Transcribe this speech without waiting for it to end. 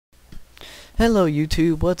Hello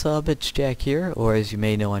YouTube, what's up? It's Jack here, or as you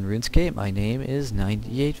may know on RuneScape, my name is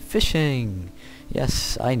 98 Fishing.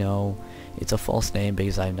 Yes, I know, it's a false name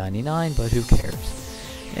because I'm 99, but who cares?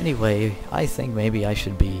 Anyway, I think maybe I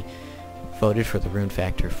should be voted for the Rune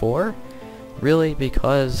Factor 4. Really,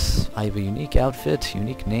 because I have a unique outfit,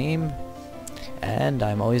 unique name, and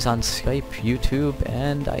I'm always on Skype, YouTube,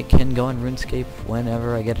 and I can go on RuneScape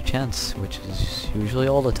whenever I get a chance, which is usually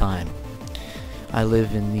all the time. I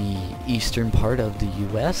live in the eastern part of the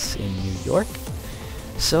US in New York,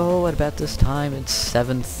 so at about this time it's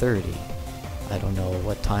 7:30. I don't know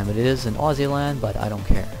what time it is in Aussie land, but I don't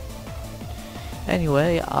care.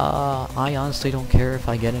 Anyway, I honestly don't care if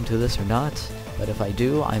I get into this or not, but if I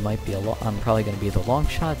do, I'm probably going to be the long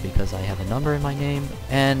shot because I have a number in my name,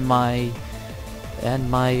 and my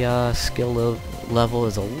skill level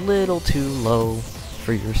is a little too low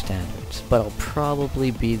for your standards, but I'll probably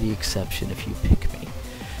be the exception if you pick me.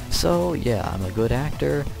 So yeah, I'm a good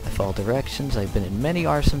actor, I follow directions, I've been in many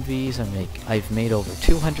RSMVs, I've made over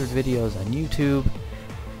 200 videos on YouTube,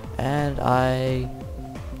 and I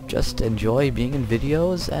just enjoy being in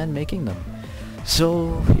videos and making them.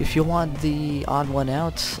 So if you want the odd one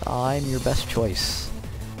out, I'm your best choice.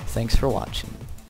 Thanks for watching.